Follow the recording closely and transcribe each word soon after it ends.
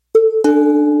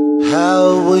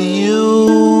will you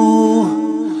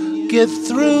get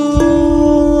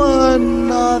through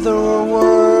another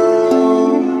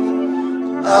world,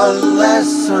 a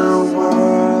lesser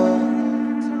world,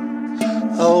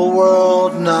 a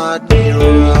world not your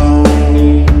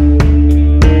own?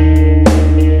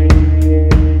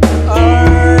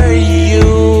 Are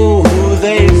you who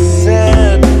they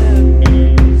said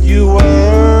you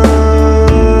were?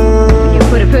 When you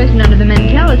put a person under the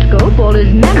Mentelescope, all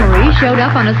his memories showed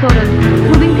up on a sort of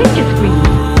moving picture screen.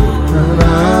 And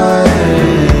I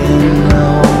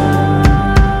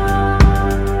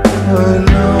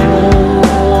know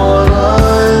what I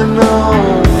know,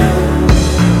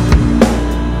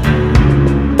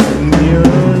 and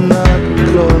you're not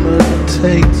gonna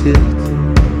take it.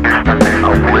 I'm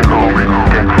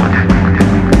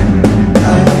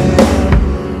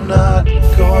not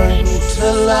going to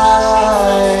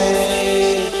lie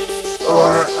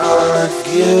or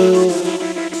argue.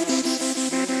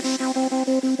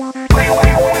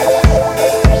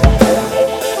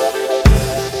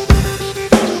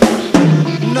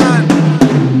 Not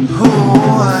who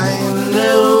I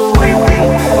knew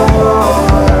before.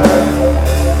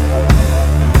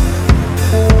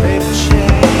 They've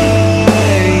changed.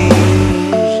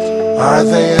 Are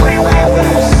they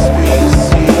another species?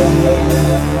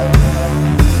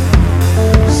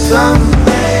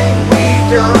 Something we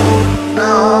don't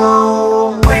know.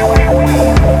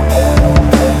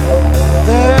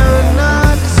 They're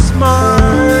not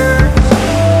smart.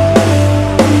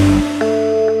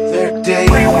 They're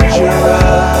dangerous.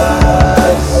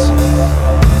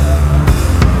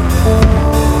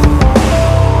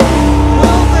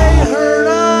 Will they hurt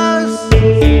us?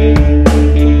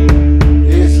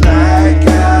 It's like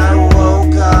I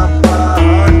woke up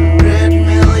 100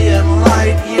 million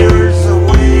light years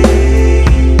away.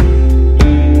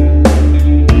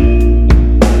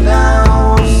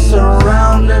 Now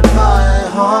surrounded by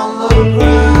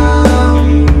holograms.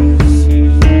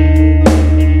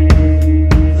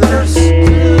 They're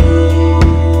stupid.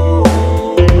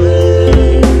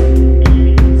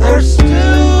 They're stupid.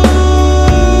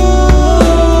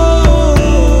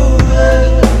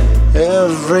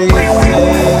 Everything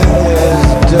is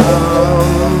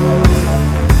dumb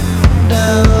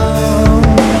now.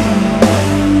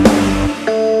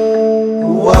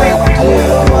 What do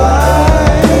I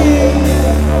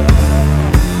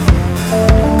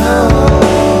know?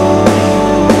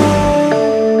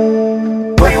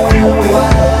 What do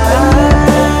I know?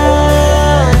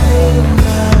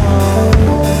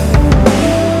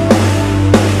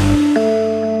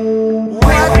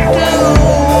 What do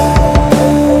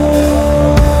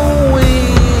we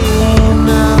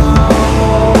know?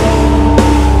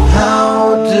 How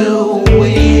do we?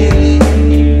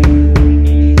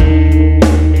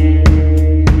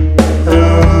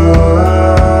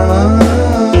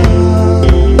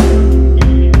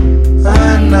 I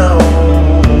know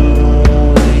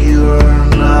you're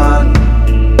not you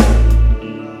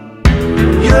anymore.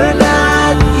 You're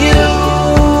not you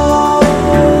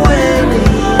anymore.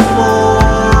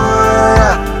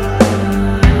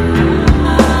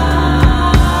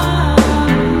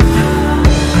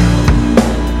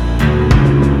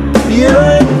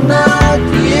 You're not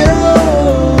you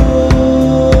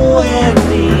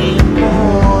anymore.